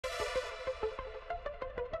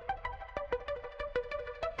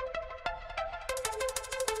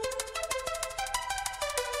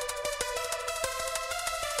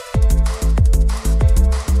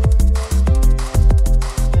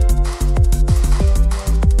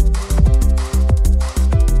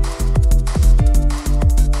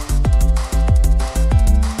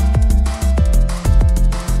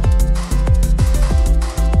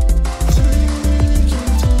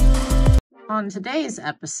today's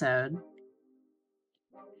episode,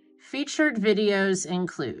 featured videos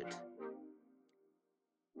include.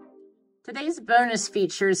 Today's bonus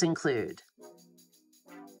features include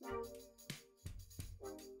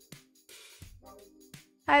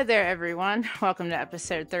Hi there, everyone. Welcome to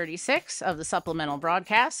episode 36 of the supplemental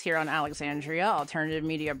broadcast here on Alexandria Alternative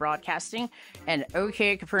Media Broadcasting and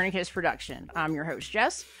OK Copernicus Production. I'm your host,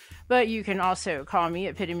 Jess, but you can also call me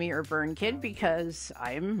Epitome or Burn Kid because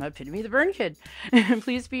I'm Epitome the Burn Kid.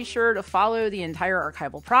 Please be sure to follow the entire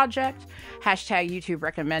archival project, hashtag YouTube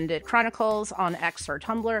Recommended Chronicles on X or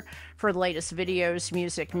Tumblr for the latest videos,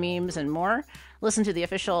 music, memes, and more. Listen to the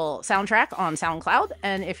official soundtrack on SoundCloud,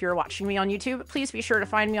 and if you're watching me on YouTube, please be sure to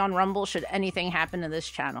find me on Rumble should anything happen to this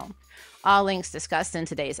channel. All links discussed in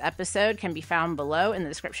today's episode can be found below in the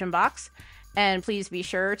description box, and please be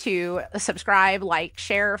sure to subscribe, like,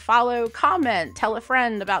 share, follow, comment, tell a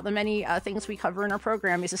friend about the many things we cover in our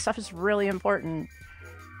program, because this stuff is really important.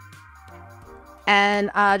 And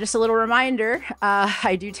just a little reminder,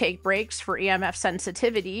 I do take breaks for EMF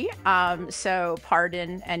sensitivity, so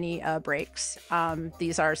pardon any breaks.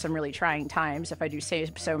 These are some really trying times, if I do say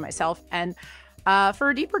so myself. And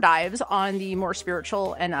for deeper dives on the more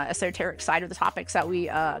spiritual and esoteric side of the topics that we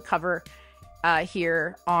cover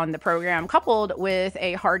here on the program, coupled with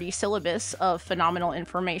a hearty syllabus of phenomenal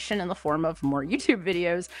information in the form of more YouTube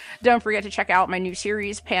videos. Don't forget to check out my new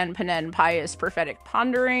series, Pan Panen Pious Prophetic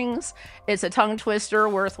Ponderings. It's a tongue twister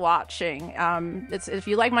worth watching. If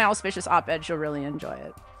you like my auspicious op-eds, you'll really enjoy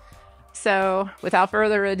it. So without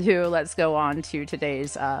further ado, let's go on to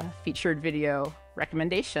today's featured video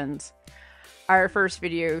recommendations. Our first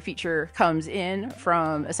video feature comes in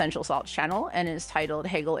from Essential Salt's channel and is titled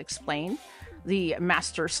Hegel Explained: The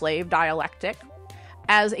Master-Slave Dialectic.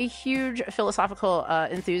 As a huge philosophical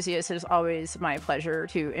enthusiast, it is always my pleasure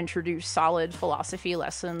to introduce solid philosophy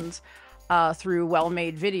lessons through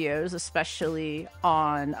well-made videos, especially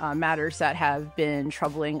on matters that have been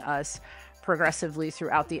troubling us progressively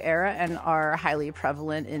throughout the era and are highly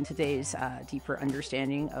prevalent in today's deeper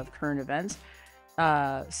understanding of current events.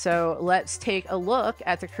 So let's take a look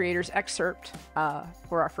at the creator's excerpt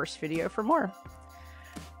for our first video for more.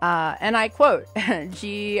 And I quote,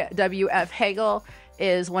 G.W.F. Hegel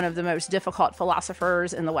is one of the most difficult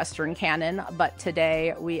philosophers in the Western canon, but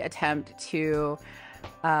today we attempt to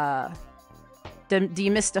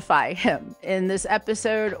demystify him. In this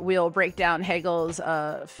episode, we'll break down Hegel's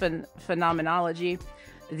phenomenology,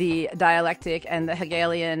 the dialectic, and the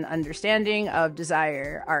Hegelian understanding of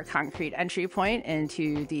desire. Our concrete entry point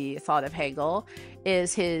into the thought of Hegel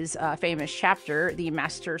is his famous chapter, The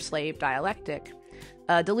Master-Slave Dialectic.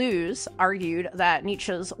 Deleuze argued that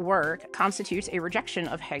Nietzsche's work constitutes a rejection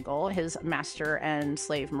of Hegel. His master and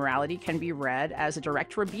slave morality can be read as a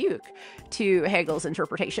direct rebuke to Hegel's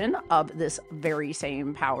interpretation of this very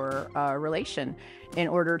same power relation. In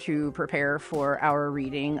order to prepare for our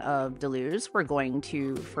reading of Deleuze, we're going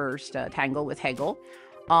to first tangle with Hegel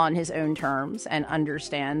on his own terms and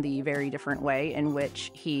understand the very different way in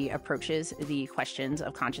which he approaches the questions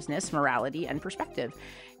of consciousness, morality, and perspective.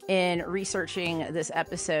 In researching this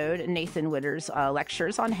episode, Nathan Witter's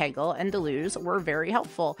lectures on Hegel and Deleuze were very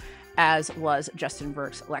helpful, as was Justin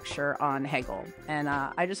Burke's lecture on Hegel. And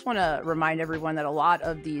I just want to remind everyone that a lot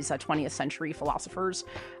of these 20th century philosophers,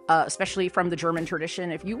 especially from the German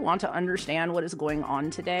tradition, if you want to understand what is going on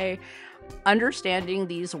today, understanding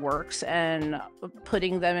these works and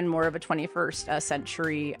putting them in more of a 21st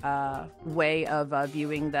century way of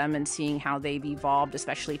viewing them and seeing how they've evolved,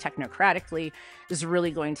 especially technocratically, is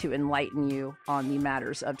really going to enlighten you on the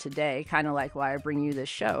matters of today, kind of like why I bring you this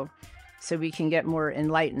show, so we can get more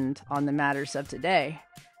enlightened on the matters of today.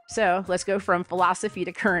 So let's go from philosophy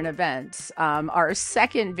to current events. Our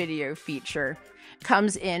second video feature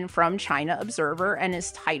comes in from China Observer and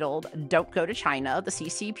is titled Don't Go to China, the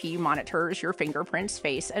CCP monitors your fingerprints,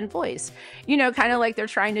 face, and voice. You know, kind of like they're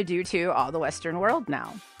trying to do to all the Western world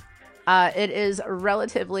now. It is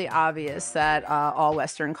relatively obvious that all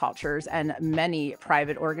Western cultures and many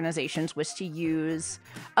private organizations wish to use,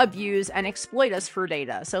 abuse, and exploit us for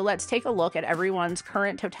data. So let's take a look at everyone's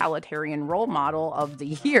current totalitarian role model of the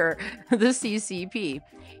year, the CCP.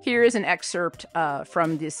 Here is an excerpt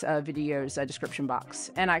from this video's description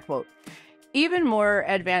box, and I quote, Even more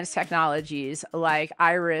advanced technologies like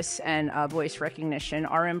iris and voice recognition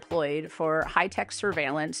are employed for high-tech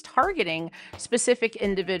surveillance targeting specific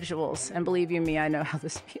individuals. And believe you me, I know how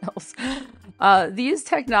this feels. These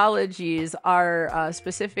technologies are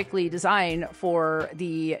specifically designed for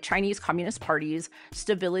the Chinese Communist Party's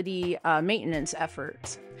stability maintenance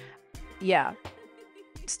efforts. Yeah.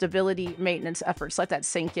 stability maintenance efforts. Let that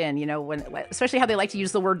sink in, you know, especially how they like to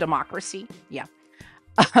use the word democracy. Yeah.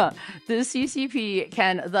 The CCP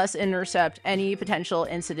can thus intercept any potential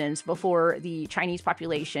incidents before the Chinese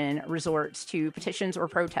population resorts to petitions or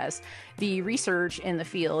protests. The research in the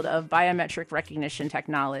field of biometric recognition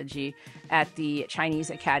technology at the Chinese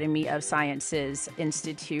Academy of Sciences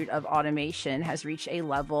Institute of Automation has reached a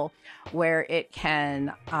level where it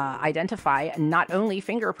can identify not only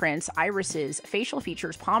fingerprints, irises, facial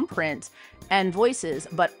features, palm prints, and voices,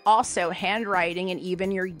 but also handwriting and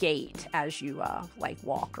even your gait as you like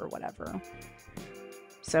walk or whatever.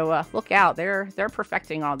 So look out, they're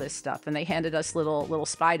perfecting all this stuff, and they handed us little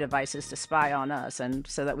spy devices to spy on us, and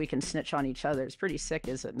so that we can snitch on each other. It's pretty sick,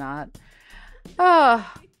 is it not?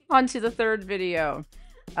 On to the third video,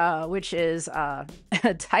 which is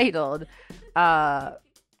titled How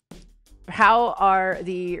Are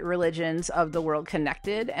the Religions of the World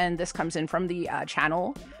Connected? And this comes in from the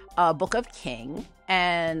channel Book of King,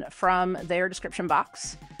 and from their description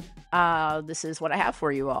box, this is what I have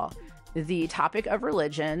for you all. The topic of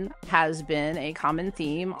religion has been a common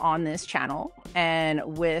theme on this channel, and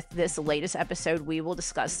with this latest episode, we will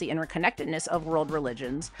discuss the interconnectedness of world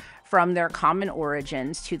religions from their common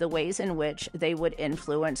origins to the ways in which they would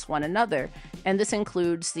influence one another. And this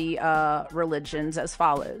includes the religions as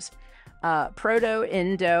follows.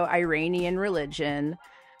 Proto-Indo-Iranian religion,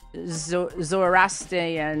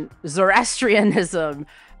 Zoroastrianism,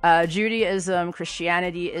 Judaism,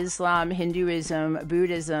 Christianity, Islam, Hinduism,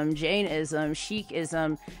 Buddhism, Jainism,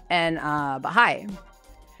 Sikhism, and Baha'i.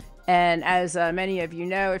 And as many of you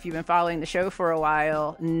know, if you've been following the show for a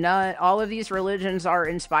while, all of these religions are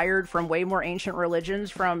inspired from way more ancient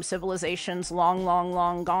religions from civilizations long, long,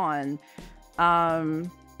 long gone.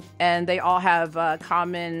 And they all have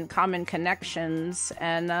common connections,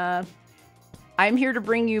 and I'm here to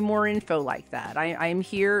bring you more info like that. I'm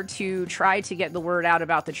here to try to get the word out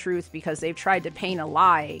about the truth, because they've tried to paint a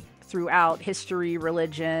lie throughout history,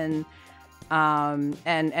 religion,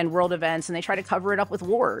 and world events, and they try to cover it up with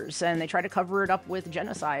wars, and they try to cover it up with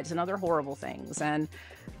genocides and other horrible things. And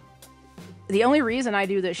the only reason I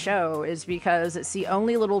do this show is because it's the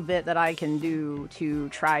only little bit that I can do to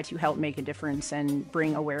try to help make a difference and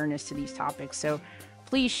bring awareness to these topics. So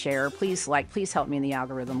please share, please like, please help me in the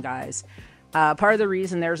algorithm, guys. Part of the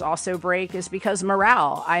reason there's also break is because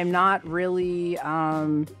morale. I'm not really,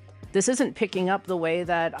 this isn't picking up the way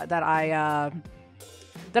that I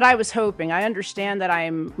was hoping. I understand that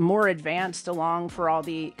I'm more advanced along for all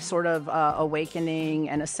the sort of awakening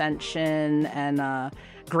and ascension and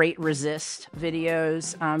great resist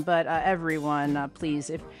videos. But everyone,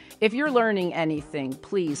 please, if you're learning anything,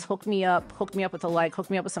 please hook me up with a like, hook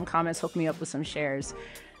me up with some comments, hook me up with some shares.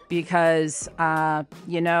 Because,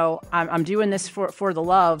 you know, I'm doing this for the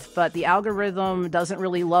love, but the algorithm doesn't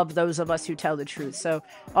really love those of us who tell the truth. So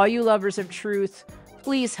all you lovers of truth,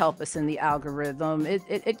 please help us in the algorithm.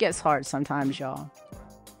 It gets hard sometimes, y'all.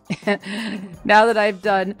 Now that I've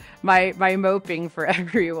done my moping for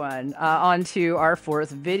everyone, on to our fourth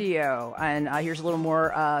video. And here's a little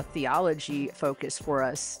more theology focus for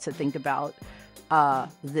us to think about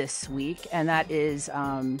this week. And that is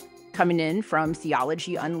coming in from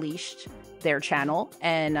Theology Unleashed, their channel,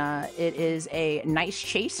 and it is a nice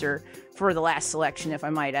chaser for the last selection, if I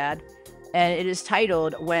might add, and it is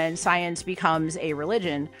titled When Science Becomes a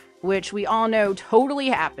Religion, which we all know totally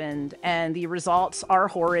happened, and the results are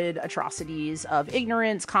horrid atrocities of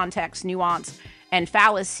ignorance, context, nuance, and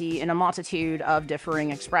fallacy in a multitude of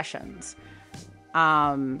differing expressions.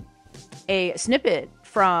 A snippet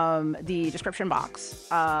from the description box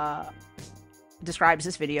describes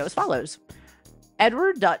this video as follows.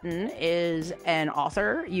 Edward Dutton is an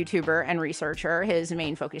author, YouTuber, and researcher. His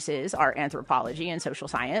main focuses are anthropology and social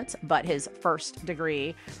science, but his first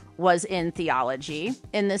degree was in theology.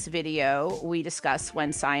 In this video, we discuss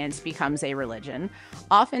when science becomes a religion.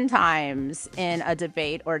 Oftentimes, in a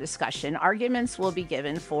debate or discussion, arguments will be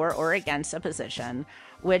given for or against a position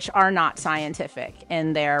which are not scientific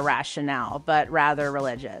in their rationale, but rather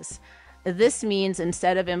religious. This means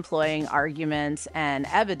instead of employing arguments and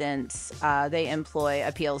evidence, they employ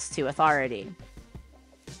appeals to authority.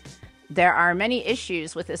 There are many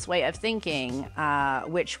issues with this way of thinking,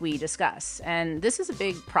 which we discuss. And this is a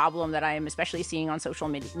big problem that I am especially seeing on social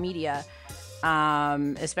media,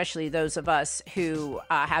 especially those of us who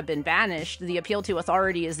have been banished. The appeal to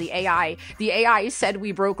authority is the AI. The AI said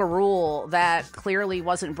we broke a rule that clearly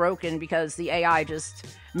wasn't broken, because the AI just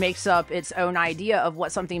makes up its own idea of what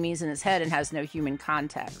something means in its head and has no human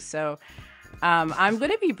context. So I'm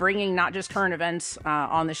going to be bringing not just current events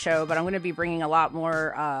on the show, but I'm going to be bringing a lot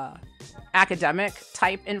more academic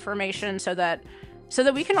type information, so that so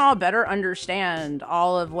that we can all better understand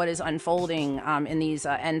all of what is unfolding in these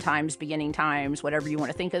end times, beginning times, whatever you want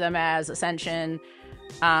to think of them as, ascension.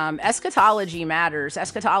 Eschatology matters.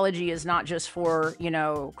 Eschatology is not just for, you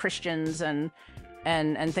know, Christians and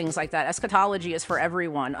things like that. Eschatology is for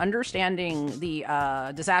everyone. Understanding the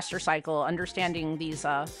disaster cycle, understanding these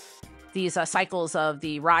cycles of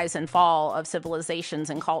the rise and fall of civilizations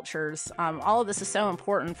and cultures. All of this is so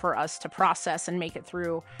important for us to process and make it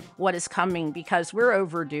through what is coming, because we're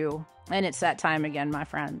overdue, and it's that time again, my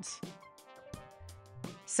friends.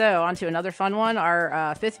 So on to another fun one.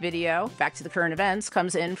 Our fifth video, back to the current events,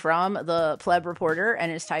 comes in from the Pleb Reporter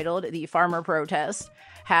and is titled "The Farmer Protests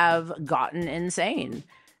Have Gotten Insane."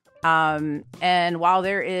 And while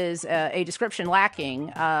there is a description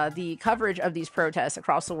lacking, the coverage of these protests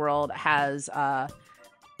across the world has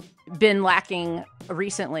been lacking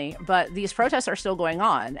recently, but these protests are still going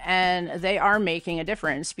on and they are making a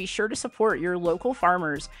difference. Be sure to support your local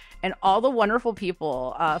farmers and all the wonderful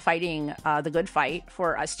people fighting the good fight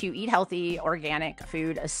for us to eat healthy, organic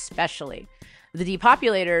food, especially. The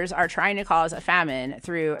depopulators are trying to cause a famine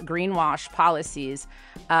through greenwash policies,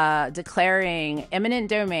 declaring eminent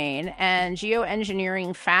domain and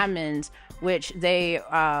geoengineering famines, which they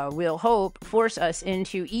will hope force us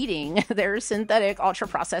into eating their synthetic,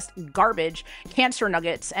 ultra-processed garbage, cancer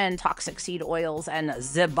nuggets, and toxic seed oils, and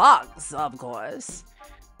the bugs, of course.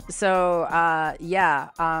 So,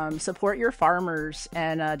 support your farmers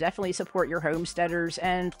and definitely support your homesteaders.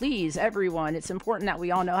 And please, everyone, it's important that we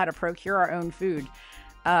all know how to procure our own food.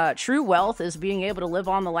 True wealth is being able to live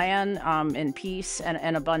on the land in peace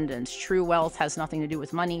and abundance. True wealth has nothing to do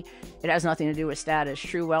with money. It has nothing to do with status.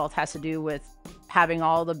 True wealth has to do with having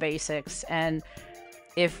all the basics. And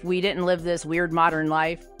if we didn't live this weird modern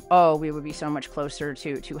life, oh, we would be so much closer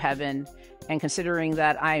to heaven. And considering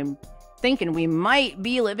that I'm thinking we might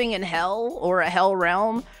be living in hell or a hell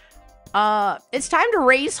realm, it's time to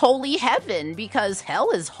raise holy heaven, because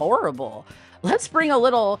hell is horrible. Let's bring a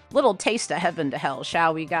little taste of heaven to hell,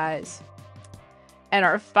 shall we, guys? And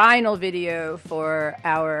our final video for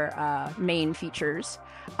our main features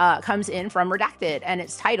comes in from Redacted, and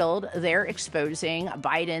it's titled "They're Exposing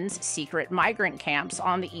Biden's Secret Migrant Camps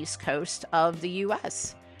on the East Coast of the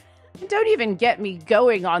U.S." Don't even get me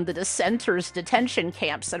going on the dissenters' detention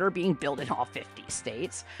camps that are being built in all 50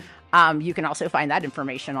 states. You can also find that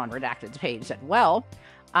information on Redacted's page as well.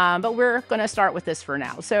 But we're going to start with this for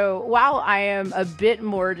now. So while I am a bit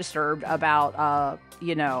more disturbed about,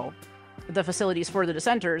 the facilities for the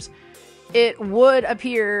dissenters, it would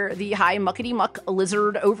appear the high muckety-muck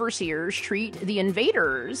lizard overseers treat the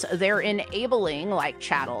invaders they're enabling like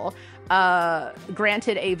chattel,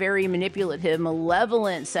 granted a very manipulative,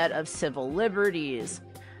 malevolent set of civil liberties.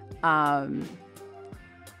 From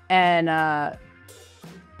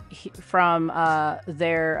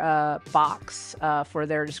their box for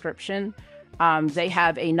their description, they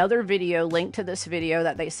have another video linked to this video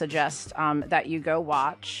that they suggest that you go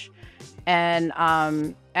watch. And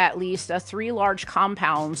at least 3 large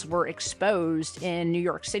compounds were exposed in New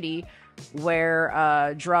York City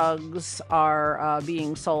where drugs are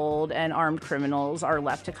being sold and armed criminals are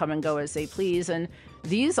left to come and go as they please. And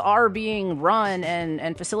these are being run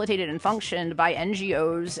and facilitated and functioned by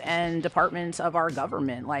NGOs and departments of our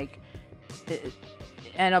government,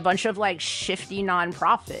 and a bunch of shifty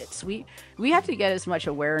nonprofits. We have to get as much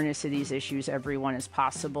awareness to these issues, everyone, as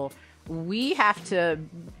possible. We have to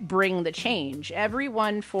bring the change.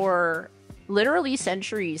 Everyone for literally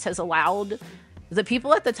centuries has allowed the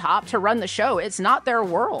people at the top to run the show. It's not their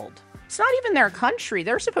world. It's not even their country.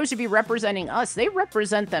 They're supposed to be representing us. They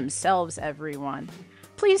represent themselves, everyone.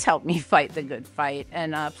 Please help me fight the good fight.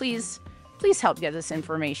 And please help get this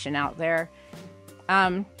information out there.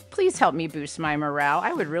 Please help me boost my morale.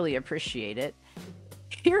 I would really appreciate it.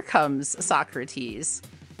 Here comes Socrates.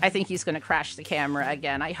 I think he's going to crash the camera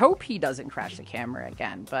again. I hope he doesn't crash the camera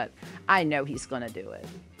again, but I know he's going to do it.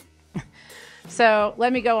 So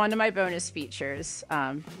let me go on to my bonus features.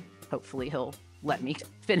 Hopefully he'll let me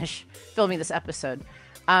finish filming this episode.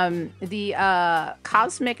 The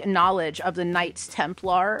Cosmic Knowledge of the Knights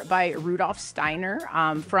Templar by Rudolf Steiner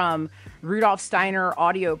from Rudolf Steiner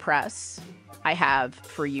Audio Press. I have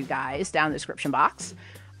for you guys down in the description box.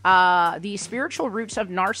 The Spiritual Roots of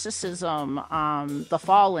Narcissism, The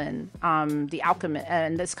Fallen, The Alchemist,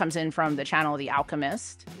 and this comes in from the channel The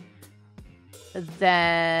Alchemist.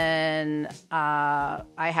 Then I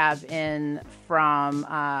have in from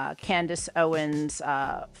Candace Owens'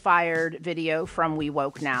 Fired video from We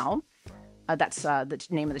Woke Now. That's the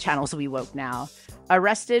name of the channel is We Woke Now.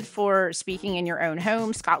 Arrested for Speaking in Your Own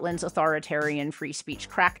Home, Scotland's Authoritarian Free Speech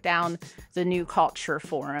Crackdown, The New Culture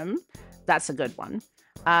Forum. That's a good one.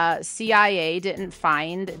 CIA didn't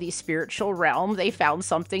find the spiritual realm. They found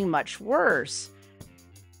something much worse.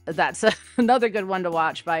 That's another good one to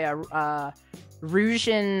watch by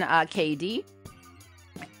Rusian KD.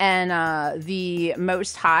 And the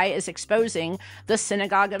Most High is exposing the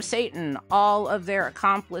synagogue of Satan. All of their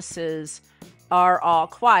accomplices are all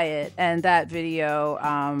quiet. And that video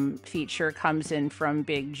feature comes in from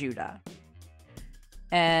Big Judah.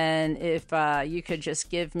 And if you could just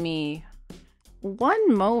give me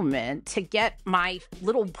one moment to get my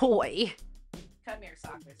little boy. Come here,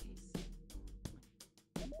 Socrates.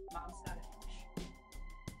 Mom's gotta finish.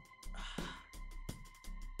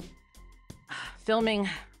 Filming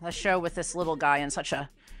a show with this little guy in such a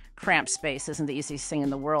cramped space isn't the easiest thing in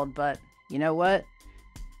the world, but you know what?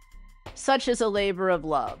 Such is a labor of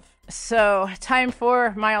love. So, time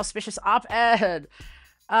for my auspicious op-ed.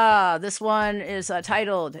 This one is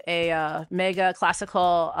titled A Mega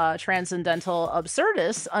Classical Transcendental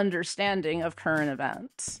Absurdist Understanding of Current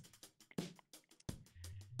Events.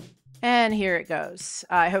 And here it goes.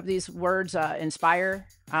 I hope these words inspire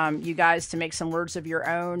you guys to make some words of your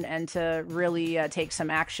own and to really take some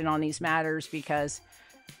action on these matters, because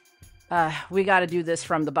we got to do this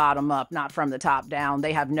from the bottom up, not from the top down.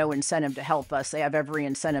 They have no incentive to help us. They have every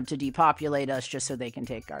incentive to depopulate us just so they can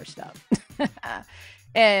take our stuff.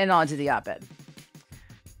 And on to the op-ed.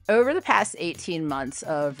 Over the past 18 months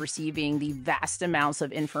of receiving the vast amounts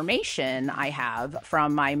of information I have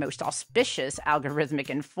from my most auspicious algorithmic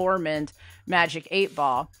informant, Magic 8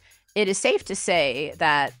 Ball, it is safe to say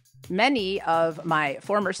that many of my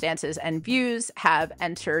former stances and views have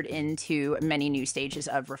entered into many new stages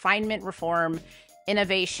of refinement, reform,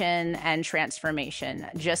 innovation, and transformation,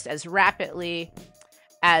 just as rapidly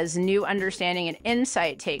as new understanding and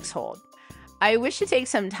insight takes hold. I wish to take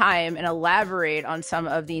some time and elaborate on some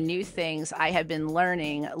of the new things I have been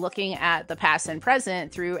learning. Looking at the past and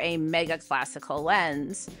present through a mega classical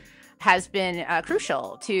lens has been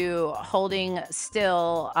crucial to holding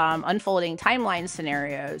still unfolding timeline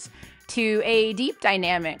scenarios to a deep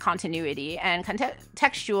dynamic continuity and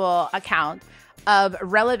contextual account of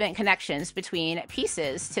relevant connections between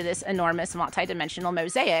pieces to this enormous multidimensional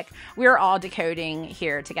mosaic we're all decoding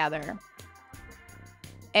here together.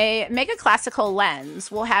 A mega classical lens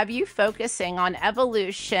will have you focusing on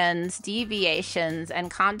evolutions, deviations, and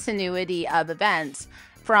continuity of events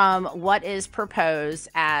from what is proposed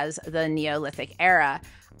as the Neolithic era,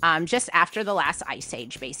 just after the last ice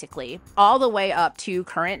age, basically, all the way up to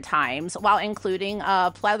current times, while including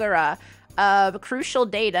a plethora of crucial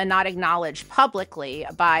data not acknowledged publicly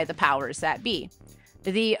by the powers that be.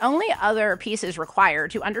 The only other pieces required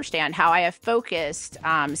to understand how I have focused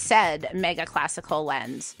said mega classical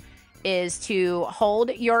lens is to hold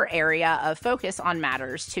your area of focus on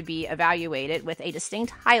matters to be evaluated with a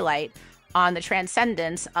distinct highlight on the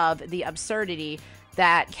transcendence of the absurdity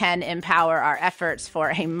that can empower our efforts for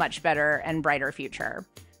a much better and brighter future.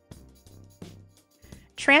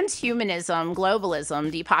 Transhumanism,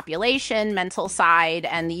 globalism, depopulation, mental side,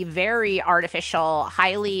 and the very artificial,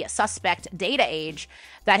 highly suspect data age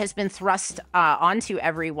that has been thrust onto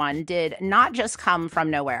everyone did not just come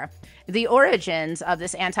from nowhere. The origins of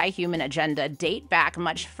this anti-human agenda date back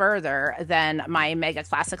much further than my mega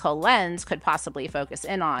classical lens could possibly focus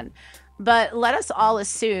in on. But let us all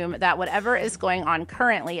assume that whatever is going on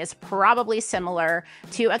currently is probably similar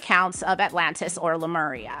to accounts of Atlantis or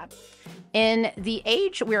Lemuria. In the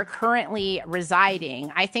age we're currently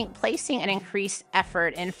residing, I think placing an increased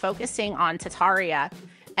effort in focusing on Tartaria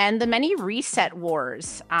and the many reset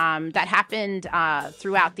wars that happened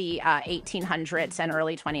throughout the 1800s and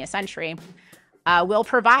early 20th century will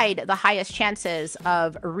provide the highest chances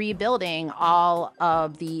of rebuilding all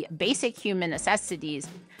of the basic human necessities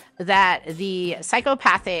that the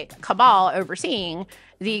psychopathic cabal overseeing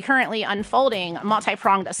the currently unfolding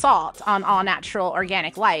multi-pronged assault on all natural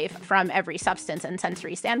organic life from every substance and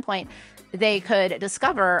sensory standpoint they could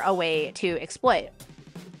discover a way to exploit.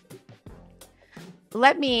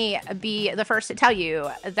 Let me be the first to tell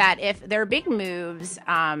you that if their big moves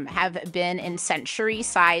have been in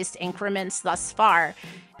century-sized increments thus far,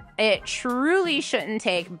 it truly shouldn't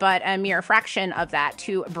take but a mere fraction of that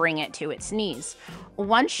to bring it to its knees.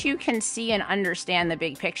 Once you can see and understand the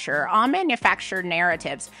big picture, all manufactured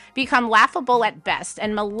narratives become laughable at best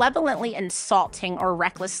and malevolently insulting or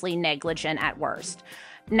recklessly negligent at worst.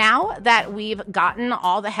 Now that we've gotten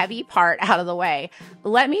all the heavy part out of the way,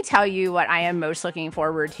 let me tell you what I am most looking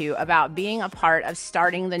forward to about being a part of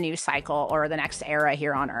starting the new cycle or the next era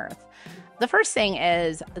here on Earth. The first thing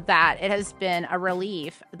is that it has been a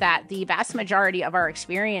relief that the vast majority of our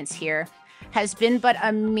experience here has been but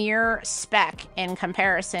a mere speck in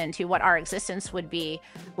comparison to what our existence would be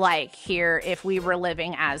like here if we were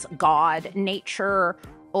living as God, nature,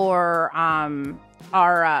 or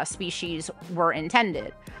our species were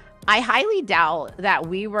intended. I highly doubt that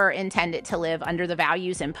we were intended to live under the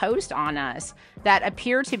values imposed on us that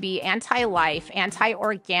appear to be anti-life,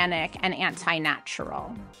 anti-organic, and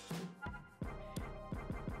anti-natural.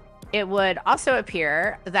 It would also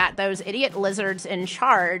appear that those idiot lizards in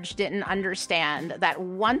charge didn't understand that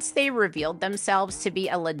once they revealed themselves to be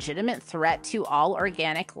a legitimate threat to all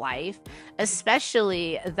organic life,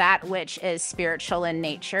 especially that which is spiritual in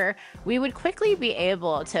nature, we would quickly be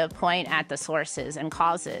able to point at the sources and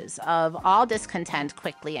causes of all discontent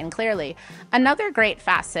quickly and clearly. Another great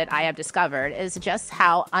facet I have discovered is just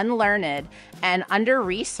how unlearned and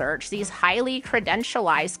under-researched these highly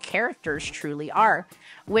credentialized characters truly are,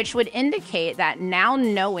 which would indicate that now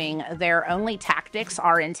knowing their only tactics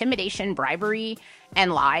are intimidation, bribery,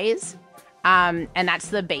 and lies, and that's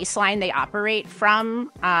the baseline they operate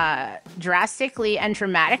from, drastically and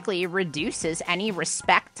dramatically reduces any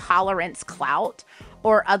respect, tolerance, clout,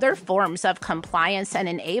 or other forms of compliance and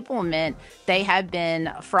enablement they have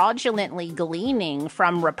been fraudulently gleaning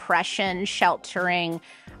from repression, sheltering,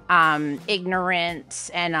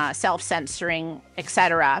 ignorance, and self-censoring,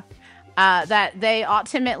 etc., that they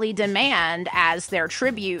ultimately demand as their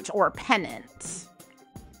tribute or penance.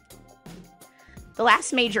 The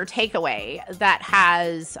last major takeaway that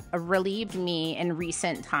has relieved me in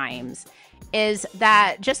recent times is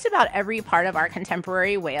that just about every part of our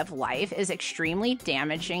contemporary way of life is extremely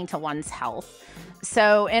damaging to one's health.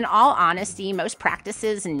 So, in all honesty, most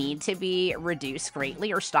practices need to be reduced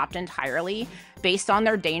greatly or stopped entirely based on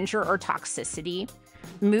their danger or toxicity.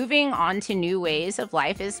 Moving on to new ways of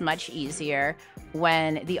life is much easier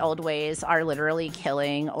when the old ways are literally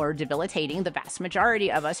killing or debilitating the vast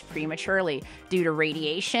majority of us prematurely due to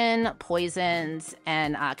radiation, poisons,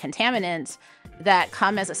 and contaminants that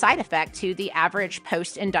come as a side effect to the average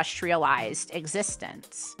post-industrialized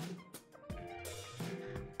existence.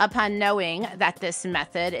 Upon knowing that this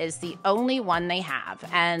method is the only one they have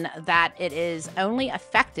and that it is only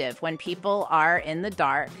effective when people are in the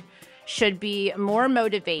dark, should be more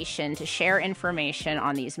motivation to share information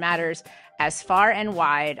on these matters as far and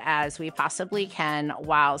wide as we possibly can,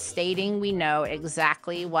 while stating we know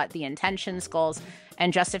exactly what the intentions, goals,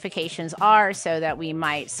 and justifications are so that we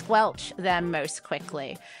might squelch them most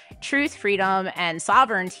quickly. Truth, freedom, and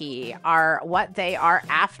sovereignty are what they are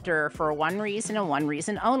after for one reason and one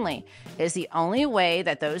reason only. It is the only way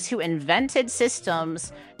that those who invented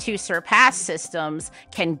systems to surpass systems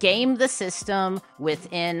can game the system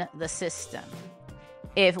within the system.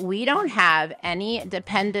 If we don't have any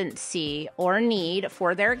dependency or need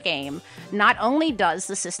for their game, not only does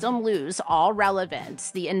the system lose all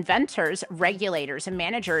relevance, the inventors, regulators,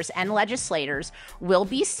 managers, and legislators will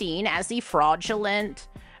be seen as the fraudulent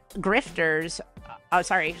drafters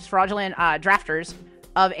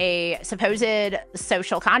of a supposed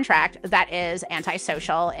social contract that is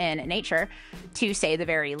antisocial in nature, to say the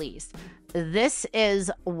very least. This is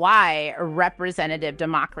why representative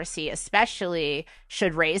democracy especially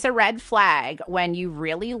should raise a red flag when you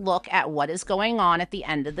really look at what is going on at the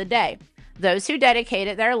end of the day. Those who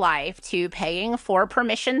dedicated their life to paying for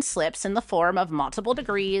permission slips in the form of multiple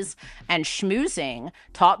degrees and schmoozing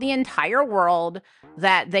taught the entire world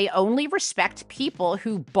that they only respect people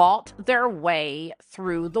who bought their way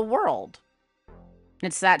through the world.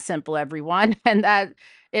 It's that simple, everyone. And that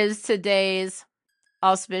is today's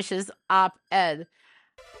auspicious op-ed.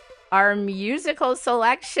 Our musical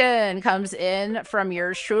selection comes in from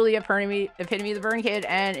yours truly, Epitome the Burn Kid,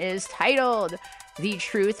 and is titled "The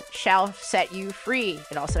Truth Shall Set You Free."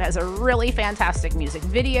 It also has a really fantastic music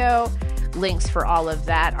video. Links for all of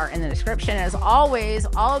that are in the description. As always,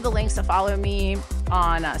 all of the links to follow me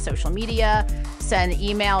on social media. Send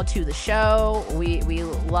email to the show. We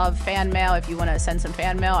love fan mail. If you want to send some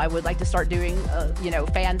fan mail, I would like to start doing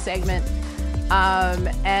fan segment.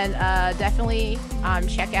 Definitely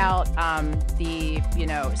check out the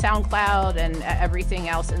SoundCloud and everything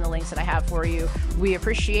else in the links that I have for you. We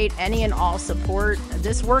appreciate any and all support.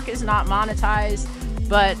 This work is not monetized,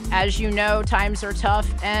 but as you know, times are tough,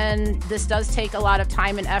 and this does take a lot of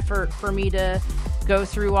time and effort for me to go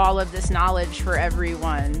through all of this knowledge for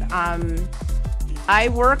everyone. I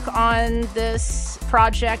work on this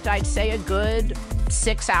project, I'd say a good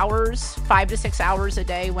 6 hours, 5 to 6 hours a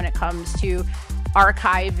day when it comes to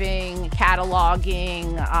archiving,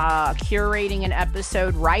 cataloging, curating an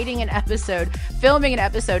episode, writing an episode, filming an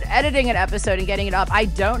episode, editing an episode, and getting it up. I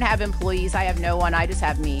don't have employees. I have no one. I just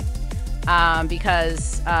have me.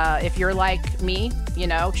 Because if you're like me, you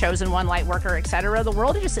know, chosen one, light worker, etc., the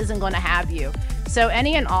world just isn't going to have you. So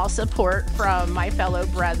any and all support from my fellow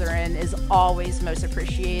brethren is always most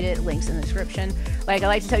appreciated. Links in the description. Like I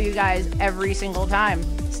like to tell you guys every single time,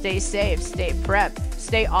 stay safe, stay prepped,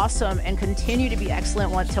 stay awesome, and continue to be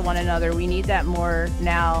excellent to one another. We need that more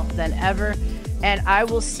now than ever. And I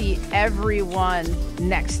will see everyone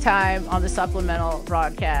next time on the supplemental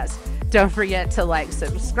broadcast. Don't forget to like,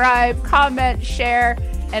 subscribe, comment, share,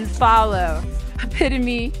 and follow.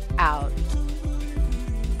 Epitome out.